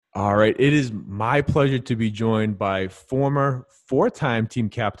All right. It is my pleasure to be joined by former four-time team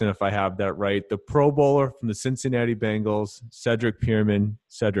captain, if I have that right, the Pro Bowler from the Cincinnati Bengals, Cedric Peerman.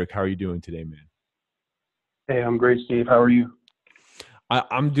 Cedric, how are you doing today, man? Hey, I'm great, Steve. How are you?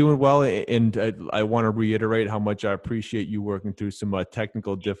 I'm doing well, and I want to reiterate how much I appreciate you working through some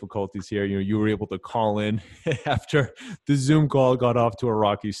technical difficulties here. You were able to call in after the Zoom call got off to a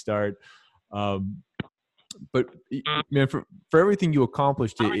rocky start. Um, but man, for everything you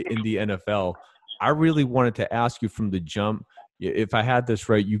accomplished in the NFL, I really wanted to ask you from the jump. If I had this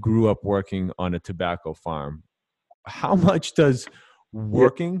right, you grew up working on a tobacco farm. How much does Yeah,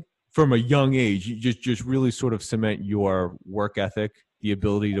 working from a young age you just really sort of cement your work ethic, the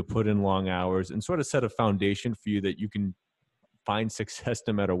ability to put in long hours, and sort of set a foundation for you that you can find success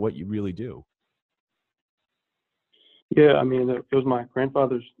no matter what you really do? yeah. I mean, it was my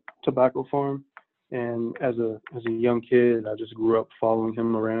grandfather's tobacco farm, and as a young kid, I just grew up following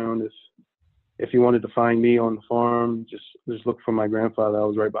him around. If he wanted to find me on the farm, just look for my grandfather. I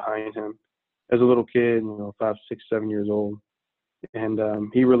was right behind him. As a little kid, 5, 6, 7 years old, and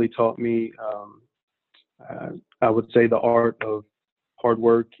he really taught me. I would say the art of hard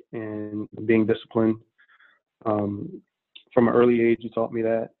work and being disciplined. Um, from an early age, he taught me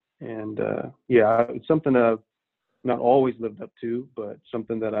that, and yeah, it's something that I've not always lived up to, but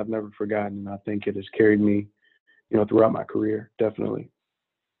something that I've never forgotten. I think it has carried me, throughout my career, definitely.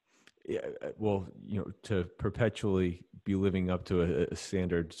 Yeah, well, to perpetually be living up to a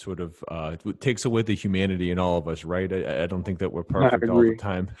standard sort of takes away the humanity in all of us, right? I don't think that we're I perfect all the agree.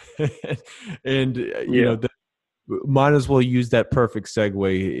 time, and Yeah. might as well use that perfect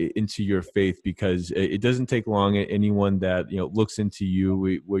segue into your faith because it doesn't take long. Anyone that looks into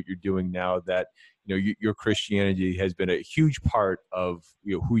you, what you're doing now, that your Christianity has been a huge part of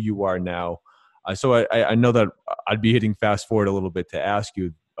who you are now. So I know that I'd be hitting fast forward a little bit to ask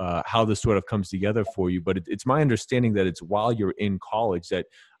you how this sort of comes together for you, but it's my understanding that it's while you're in college that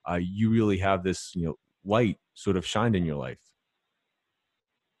you really have this light sort of shined in your life.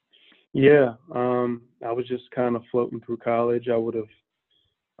 Yeah. I was just kind of floating through college. I would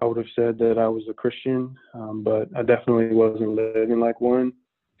have said that I was a Christian, but I definitely wasn't living like one.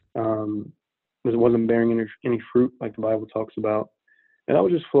 Um, wasn't bearing any fruit like the Bible talks about. And I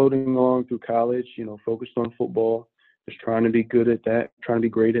was just floating along through college, focused on football, just trying to be good at that, trying to be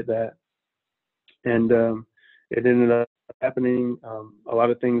great at that. And it ended up happening. A lot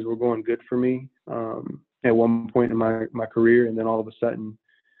of things were going good for me at one point in my career, and then all of a sudden,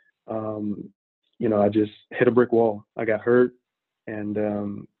 um, I just hit a brick wall. I got hurt, and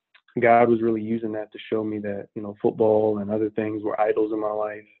God was really using that to show me that football and other things were idols in my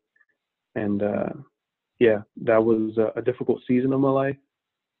life. And yeah, that was a difficult season of my life,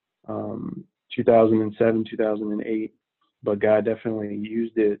 2007, 2008. But God definitely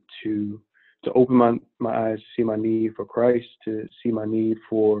used it to open my eyes to see my need for Christ, to see my need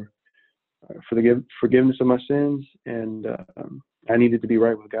for the forgiveness of my sins, and I needed to be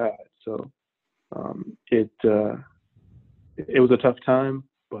right with God. So it was a tough time,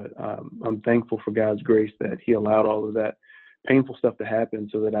 but I'm thankful for God's grace that He allowed all of that painful stuff to happen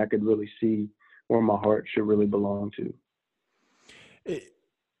so that I could really see where my heart should really belong to.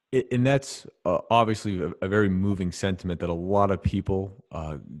 And that's obviously a very moving sentiment that a lot of people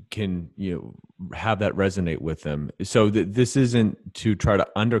can have that resonate with them. So this isn't to try to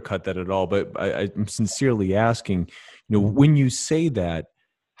undercut that at all, but I'm sincerely asking, when you say that,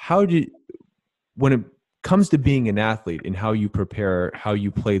 how did when it comes to being an athlete and how you prepare, how you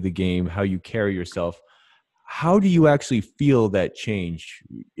play the game, how you carry yourself, how do you actually feel that change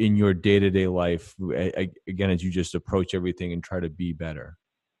in your day-to-day life? Again, as you just approach everything and try to be better.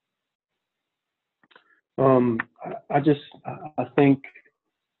 I think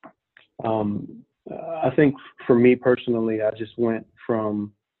um, I think for me personally, I just went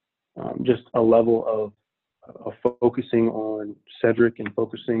from just a level of focusing on Cedric and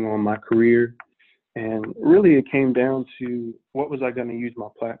focusing on my career, and really it came down to what was I going to use my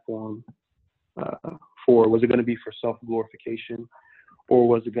platform for? Was it going to be for self glorification, or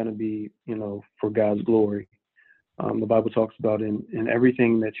was it going to be for God's glory? The Bible talks about in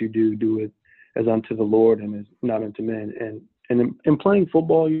everything that you do, do it as unto the Lord and as not unto men. And in playing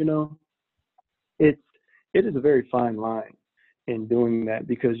football, it it is a very fine line in doing that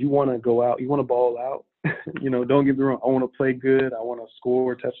because you want to go out, you want to ball out. Don't get me wrong. I want to play good. I want to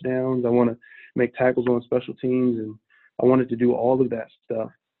score touchdowns. I want to make tackles on special teams, and I wanted to do all of that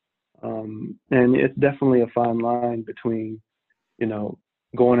stuff. And it's definitely a fine line between you know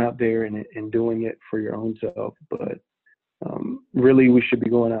going out there and doing it for your own self, but really, we should be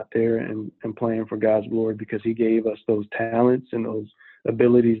going out there and playing for God's glory because He gave us those talents and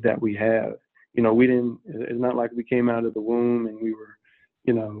abilities that we have. We didn't. It's not like we came out of the womb and we were,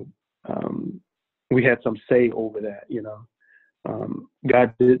 you know, we had some say over that.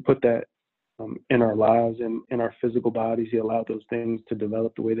 God did put that in our lives and in our physical bodies. He allowed those things to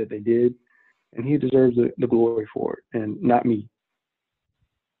develop the way that they did, and He deserves the glory for it, and not me.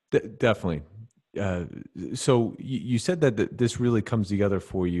 Definitely. Uh, so you said that this really comes together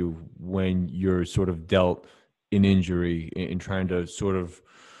for you when you're sort of dealt an injury and trying to sort of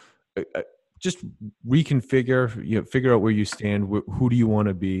just reconfigure, figure out where you stand. Who do you want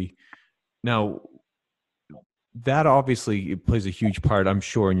to be? Now, that obviously it plays a huge part, I'm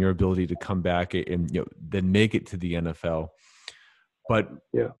sure, in your ability to come back and then make it to the NFL. But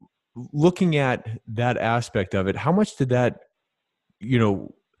Yeah. looking at that aspect of it, how much did that,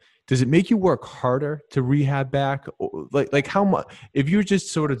 does it make you work harder to rehab back? Like how much, if you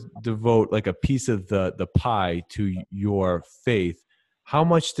just sort of devote like a piece of the pie to your faith, how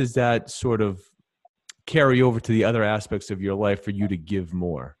much does that sort of carry over to the other aspects of your life for you to give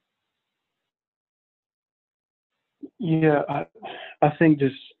more? Yeah, I think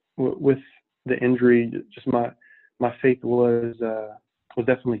just with the injury, just my faith was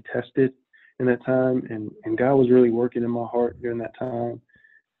definitely tested in that time, and God was really working in my heart during that time.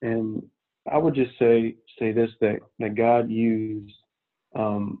 And I would just say this, that God used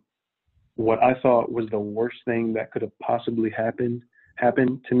what I thought was the worst thing that could have possibly happened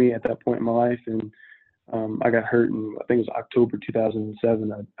to me at that point in my life. And I got hurt in, I think it was October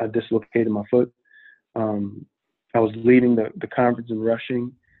 2007. I dislocated my foot. I was leading the conference in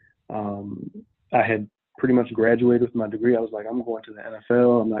rushing. I had pretty much graduated with my degree. I was like, I'm going to the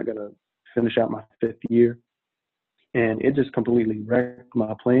NFL. I'm not going to finish out my 5th year. And it just completely wrecked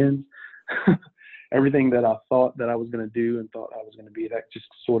my plans. Everything that I thought that I was going to do and thought I was going to be, that just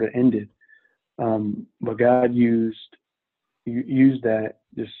sort of ended. But God used that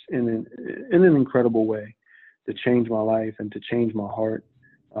just in an incredible way to change my life and to change my heart.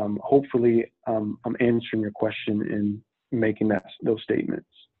 Hopefully, I'm answering your question in making those statements.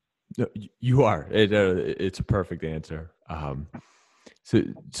 No, you are. It's a perfect answer.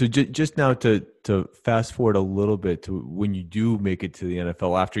 So just now to fast forward a little bit to when you do make it to the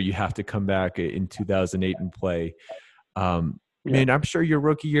NFL after you have to come back in 2008 and play. Yeah. Man, I'm sure your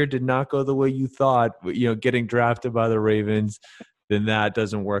rookie year did not go the way you thought. Getting drafted by the Ravens, then that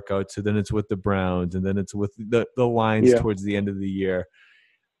doesn't work out. So then it's with the Browns, and then it's with the Lions Yeah. towards the end of the year.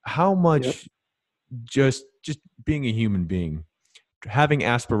 How Yep. much just being a human being, having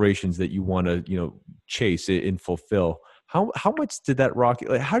aspirations that you want to chase and fulfill, how much did that rock,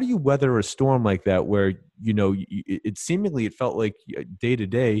 like, how do you weather a storm like that where it seemingly it felt like day to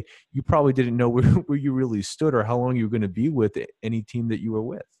day you probably didn't know where you really stood or how long you were going to be with any team that you were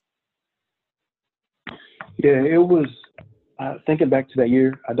with? Yeah, it was. Thinking back to that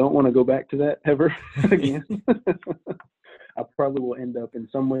year, I don't want to go back to that ever again. I probably will end up in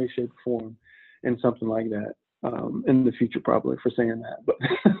some way, shape, or form in something like that in the future, probably, for saying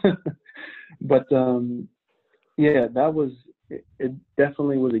that. But yeah, that was it.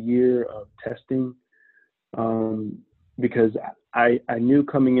 Definitely was a year of testing because I knew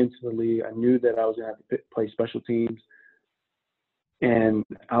coming into the league, I knew that I was going to have to play special teams, and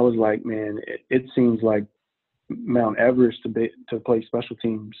I was like, man, it seems like Mount Everest to play special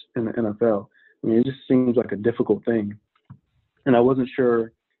teams in the NFL. I mean, it just seems like a difficult thing. And I wasn't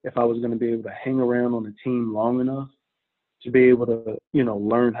sure if I was going to be able to hang around on the team long enough to be able to,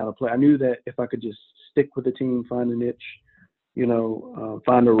 learn how to play. I knew that if I could just stick with the team, find a niche,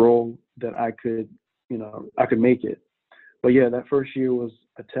 find a role that I could make it. But yeah, that first year was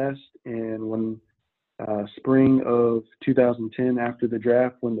a test. And when spring of 2010, after the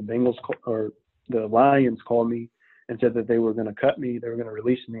draft, when the the Lions called me and said that they were going to cut me, they were going to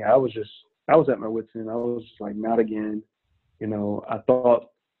release me, I was at my wits' end. I was just like, not again. I thought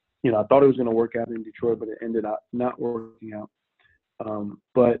it was going to work out in Detroit, but it ended up not working out.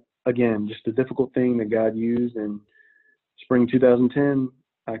 But again, just a difficult thing that God used. And spring 2010,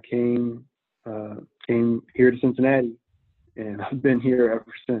 I came here to Cincinnati, and I've been here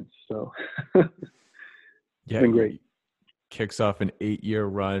ever since. So it's been great. Kicks off an 8-year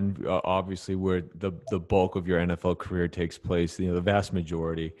run, obviously where the bulk of your NFL career takes place, the vast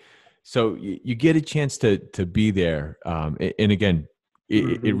majority. So you get a chance to be there. And again,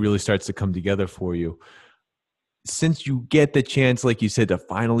 it really starts to come together for you. Since you get the chance, like you said, to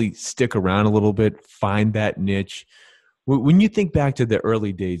finally stick around a little bit, find that niche. When you think back to the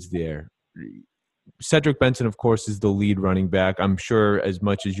early days there, Cedric Benson, of course, is the lead running back. I'm sure as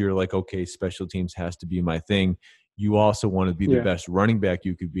much as you're like, okay, special teams has to be my thing, you also want to be the best running back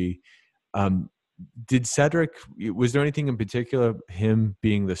you could be. did Cedric, was there anything in particular, him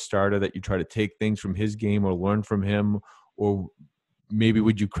being the starter, that you try to take things from his game or learn from him? Or maybe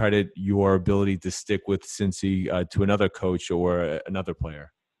would you credit your ability to stick with Cincy to another coach or another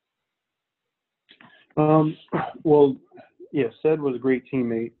player? Well, yeah, Ced was a great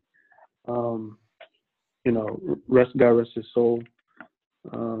teammate. Um, God rest his soul.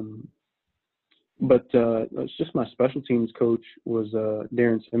 But it's just my special teams coach was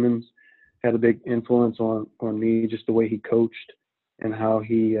Darren Simmons. Had a big influence on me, just the way he coached and how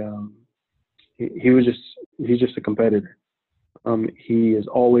he's just a competitor. He is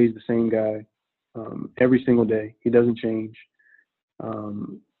always the same guy every single day. He doesn't change.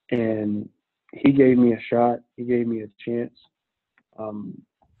 And he gave me a shot. He gave me a chance to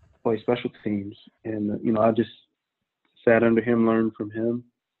play special teams. And, I just sat under him, learned from him.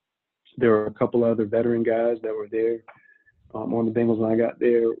 There were a couple other veteran guys that were there on the Bengals when I got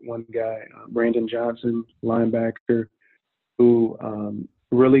there. One guy, Brandon Johnson, linebacker, who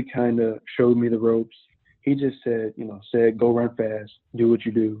really kind of showed me the ropes. He just said, go run fast, do what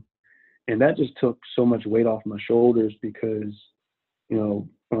you do. And that just took so much weight off my shoulders because,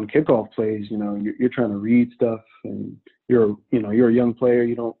 on kickoff plays, you're trying to read stuff and you're a young player.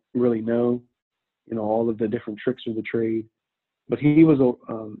 You don't really know, all of the different tricks of the trade. But he was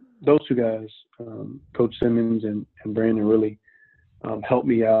those two guys, Coach Simmons and Brandon, really helped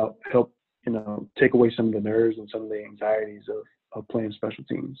me out, helped take away some of the nerves and some of the anxieties of playing special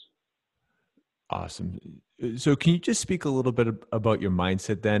teams. Awesome. So can you just speak a little bit about your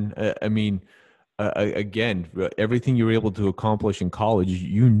mindset then? Again, everything you were able to accomplish in college,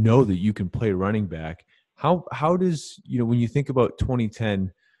 you know that you can play running back. How does, when you think about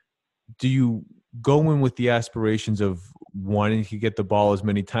 2010, do you go in with the aspirations of wanting to get the ball as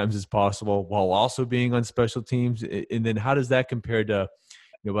many times as possible while also being on special teams? And then how does that compare to,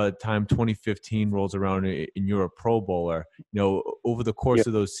 by the time 2015 rolls around and you're a Pro Bowler, over the course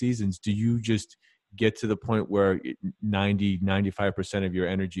of those seasons, do you just get to the point where 95% of your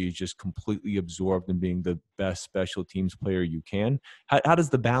energy is just completely absorbed in being the best special teams player you can? How does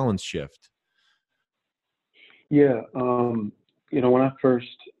the balance shift? Yeah. When I first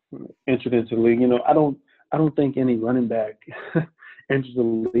entered into the league, I don't think any running back enters the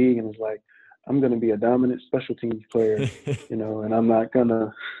league and is like, I'm going to be a dominant special teams player, and I'm not going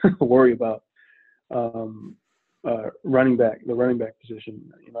to worry about the running back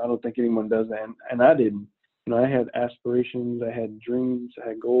position. I don't think anyone does that, and I didn't. I had aspirations, I had dreams, I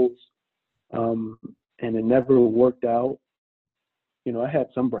had goals, and it never worked out. I had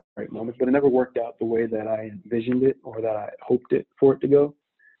some bright moments, but it never worked out the way that I envisioned it or that I hoped for it to go.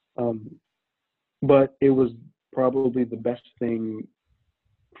 But it was probably the best thing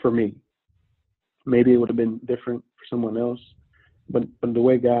for me. Maybe it would have been different for someone else, but the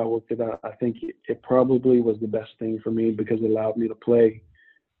way God worked it out, I think it probably was the best thing for me because it allowed me to play,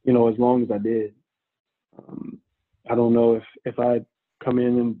 as long as I did. I don't know if I'd come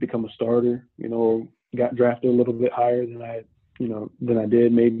in and become a starter, or got drafted a little bit higher than I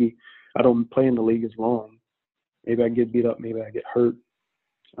did. Maybe I don't play in the league as long. Maybe I get beat up. Maybe I get hurt.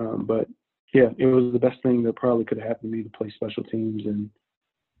 But yeah, it was the best thing that probably could have happened to me to play special teams, and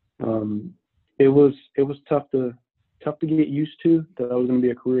it was tough to get used to that I was going to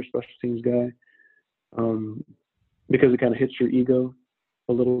be a career special teams guy, because it kind of hits your ego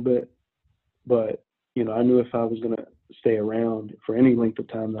a little bit. But I knew if I was going to stay around for any length of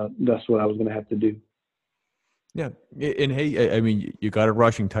time, that's what I was going to have to do. Yeah, and hey, you got a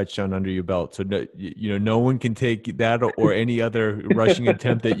rushing touchdown under your belt, so no one can take that or any other rushing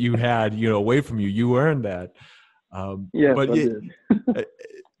attempt that you had, away from you. You earned that. Yes, I did.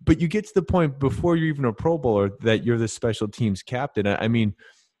 But you get to the point before you're even a Pro Bowler that you're the special teams captain.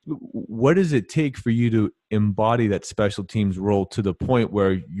 What does it take for you to embody that special teams role to the point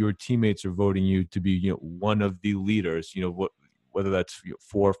where your teammates are voting you to be, one of the leaders? Whether that's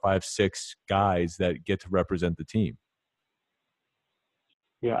 4, 5, 6 guys that get to represent the team.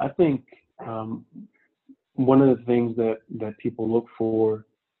 Yeah, I think one of the things that people look for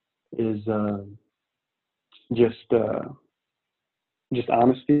is just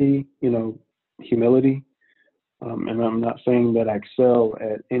honesty, humility. And I'm not saying that I excel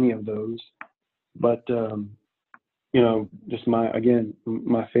at any of those, but just my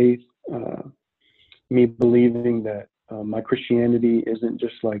faith, me believing that my Christianity isn't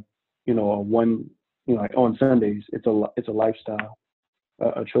just like, a one, like on Sundays. It's a lifestyle,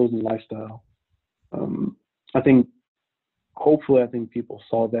 a chosen lifestyle. Hopefully people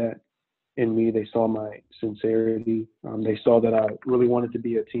saw that in me. They saw my sincerity. They saw that I really wanted to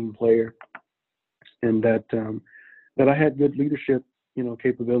be a team player, and that I had good leadership,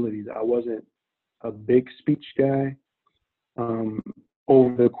 capabilities. I wasn't a big speech guy.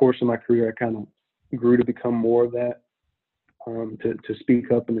 Over the course of my career, I kind of grew to become more of that, to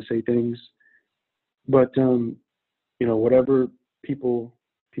speak up and to say things. But whatever people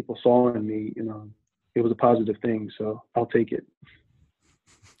saw in me, it was a positive thing. So I'll take it.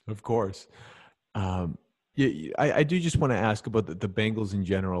 Of course. Yeah, I do just want to ask about the Bengals in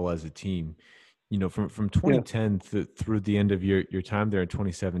general as a team. From Yeah. 2010 through the end of your time there in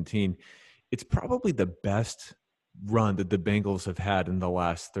 2017, it's probably the best run that the Bengals have had in the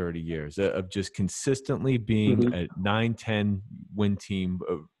last 30 years of just consistently being Hmm. a 9-10 win team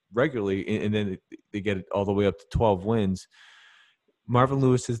regularly, and then they get it all the way up to 12 wins. Marvin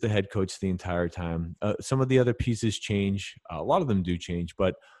Lewis is the head coach the entire time. Some of the other pieces change. A lot of them do change,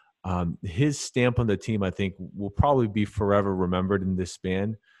 but his stamp on the team, I think, will probably be forever remembered in this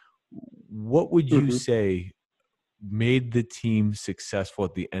span. What would you Hmm. say made the team successful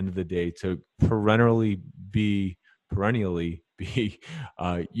at the end of the day to perennially be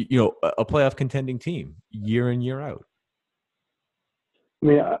a playoff contending team year in, year out? I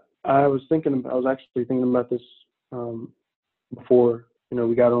mean, I was actually thinking about this, before,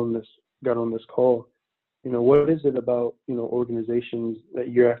 we got on this call. What is it about, organizations that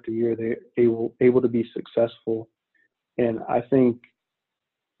year after year they're able to be successful? And I think,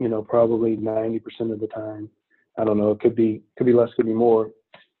 probably 90% of the time, I don't know, it could be less, could be more.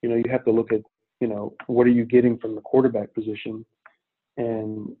 You have to look at, what are you getting from the quarterback position?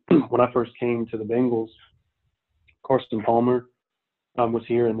 And when I first came to the Bengals, Carson Palmer was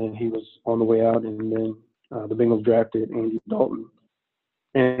here, and then he was on the way out, and then the Bengals drafted Andy Dalton.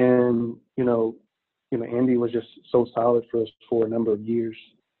 And Andy was just so solid for us for a number of years.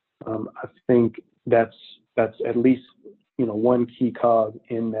 I think that's at least one key cog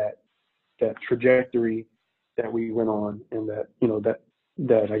in that trajectory that we went on, and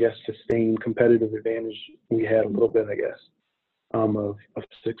that I guess sustained competitive advantage we had a little bit, I guess, of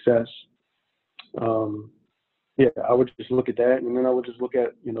success. Yeah, I would just look at that, and then I would just look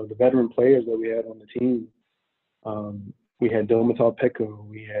at the veteran players that we had on the team. We had Domatal Peko,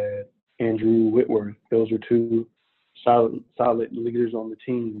 we had Andrew Whitworth. Those were two solid leaders on the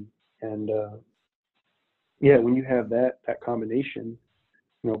team. And yeah, when you have that combination,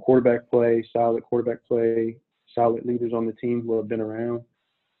 solid quarterback play, solid leaders on the team who have been around,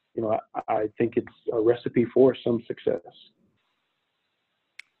 I think it's a recipe for some success.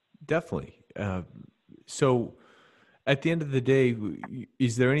 Definitely. So at the end of the day,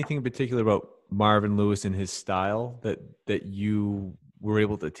 is there anything in particular about Marvin Lewis and his style that you were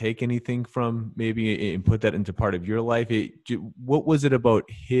able to take anything from maybe and put that into part of your life? What was it about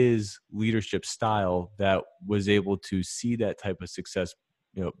his leadership style that was able to see that type of success,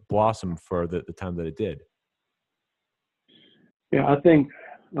 blossom for the time that it did? Yeah, I think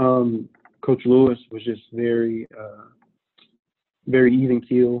Coach Lewis was just very, very even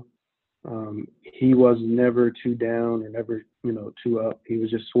keel. He was never too down and never, too up. He was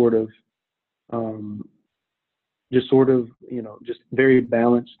just very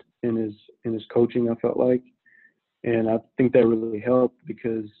balanced in his coaching, I felt like. And I think that really helped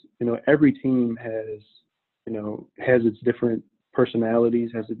because, every team has its different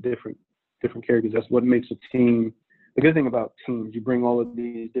personalities, has its different characters. That's what makes a team. The good thing about teams, you bring all of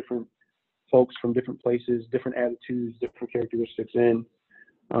these different folks from different places, different attitudes, different characteristics in.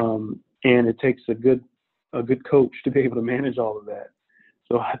 And it takes a good coach to be able to manage all of that.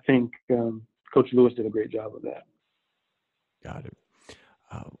 So I think Coach Lewis did a great job of that. Got it.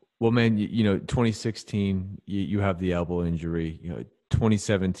 Well, man, 2016, you have the elbow injury.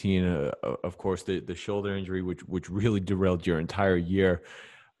 2017, of course, the shoulder injury, which really derailed your entire year.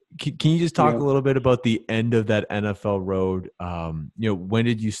 Can you just talk Yeah. a little bit about the end of that NFL road? When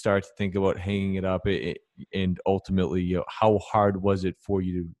did you start to think about hanging it up, and ultimately, how hard was it for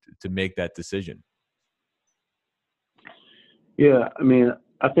you to make that decision? Yeah, I mean,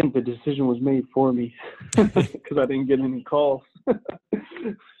 I think the decision was made for me because I didn't get any calls.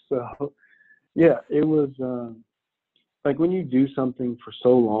 So, yeah, it was like when you do something for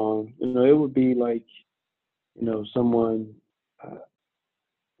so long, it would be like, someone.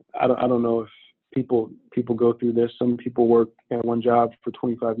 I don't know if people go through this. Some people work at one job for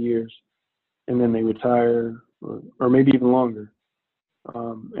 25 years and then they retire, or maybe even longer.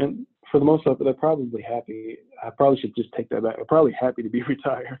 And for the most part, they're probably happy. I probably should just take that back. I'm probably happy to be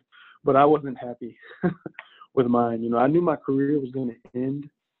retired, but I wasn't happy with mine. I knew my career was going to end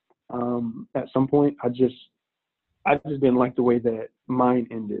at some point. I just didn't like the way that mine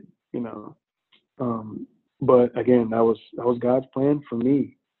ended. But again, that was God's plan for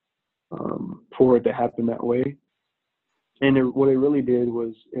me, for it to happen that way. And what it really did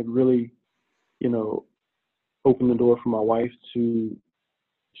was it really you know, open the door for my wife to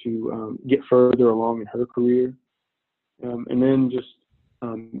get further along in her career, and then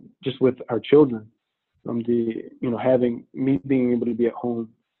just with our children, having me being able to be at home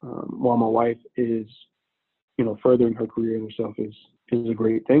while my wife is furthering her career in herself is a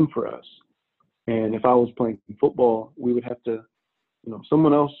great thing for us. And if I was playing football, we would have to,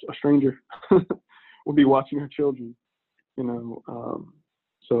 someone else, a stranger, would be watching her children.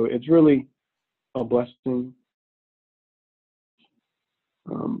 So it's really a blessing.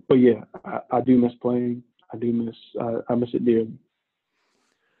 But yeah, I do miss playing. I miss it dearly.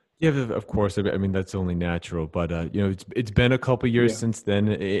 Yeah, of course. I mean, that's only natural. But it's been a couple years Yeah. since then,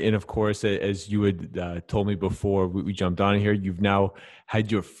 and of course, as you had told me before we jumped on here, you've now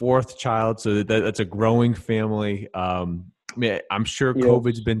had your fourth child, so that's a growing family. I mean, I'm sure Yes.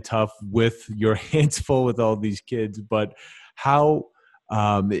 COVID's been tough with your hands full with all these kids, but how?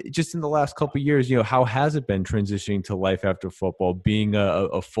 Just in the last couple of years, how has it been transitioning to life after football, being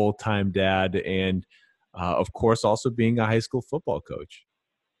a full-time dad, and of course, also being a high school football coach?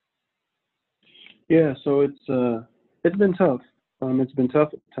 Yeah. So it's been tough. It's been tough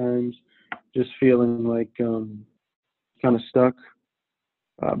at times, just feeling like kind of stuck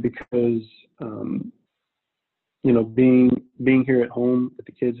because being here at home with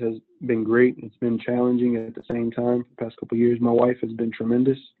the kids has been great. It's been challenging at the same time. For the past couple of years, my wife has been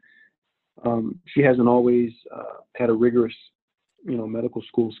tremendous. She hasn't always had a rigorous, medical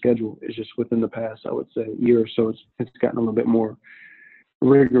school schedule. It's just within the past, I would say, year or so, it's gotten a little bit more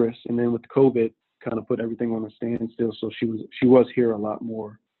rigorous. And then with COVID, kind of put everything on a standstill. So she was here a lot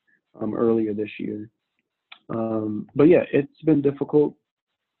more earlier this year. But yeah, it's been difficult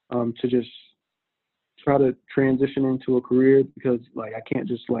to just try to transition into a career because like I can't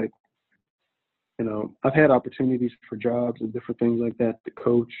just I've had opportunities for jobs and different things like that to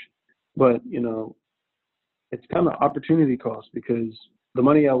coach, but it's kind of opportunity cost because the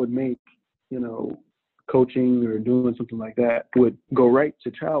money I would make, coaching or doing something like that would go right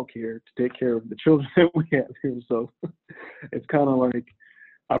to childcare to take care of the children that we have here. So it's kind of like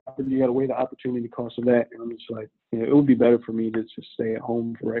you got to weigh the opportunity cost of that. And I'm just like, it would be better for me to just stay at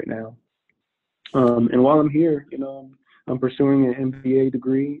home for right now. And while I'm here, I'm pursuing an MBA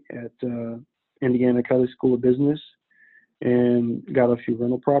degree at Indiana Kelley School of Business and got a few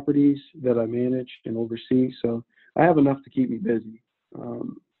rental properties that I manage and oversee. So I have enough to keep me busy.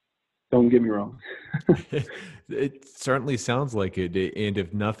 Don't get me wrong. It certainly sounds like it. And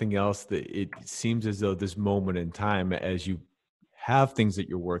if nothing else, it seems as though this moment in time, as you have things that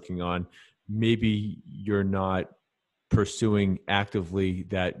you're working on, maybe you're not pursuing actively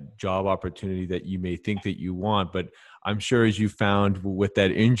that job opportunity that you may think that you want. But I'm sure as you found with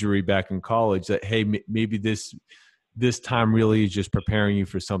that injury back in college that, hey, maybe this time really is just preparing you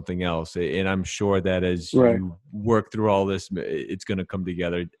for something else. And I'm sure that as Right. you work through all this, it's going to come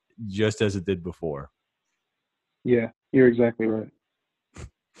together just as it did before. Yeah, you're exactly right.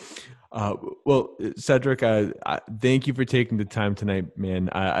 Well, Cedric, thank you for taking the time tonight, man.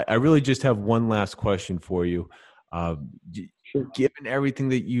 I really just have one last question for you. Sure. Given everything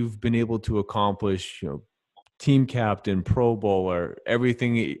that you've been able to accomplish, team captain, Pro Bowler,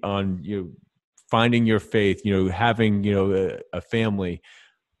 everything on finding your faith, having a family,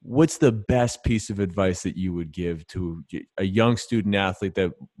 what's the best piece of advice that you would give to a young student athlete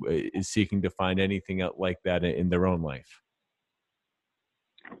that is seeking to find anything like that in their own life?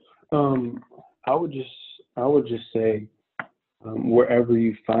 I would just say wherever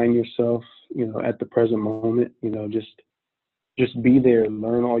you find yourself, at the present moment, just be there,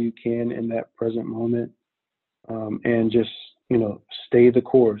 learn all you can in that present moment, and just stay the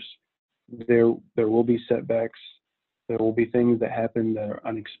course. There will be setbacks. There will be things that happen that are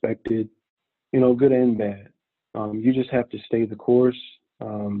unexpected, good and bad. You just have to stay the course.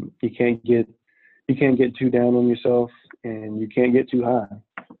 You can't get too down on yourself, and you can't get too high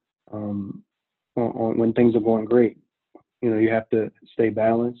on when things are going great. You have to stay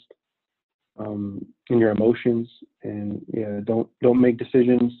balanced in your emotions, and don't make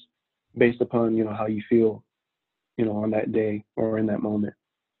decisions based upon how you feel, on that day or in that moment.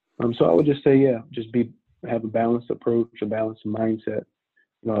 So I would just say, just have a balanced approach, a balanced mindset,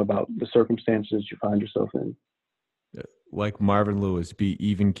 about the circumstances you find yourself in. Like Marvin Lewis, be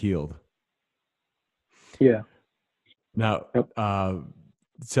even keeled. Yeah. Now, Yep.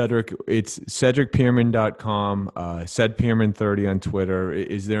 Cedric, it's cedricpeerman.com, cedpeerman30 on Twitter.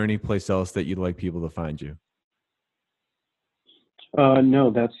 Is there any place else that you'd like people to find you?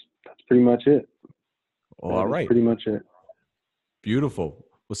 No, that's pretty much it. Well, all right. Pretty much it. Beautiful.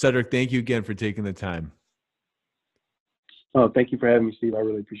 Well, Cedric, thank you again for taking the time. Oh, thank you for having me, Steve. I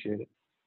really appreciate it.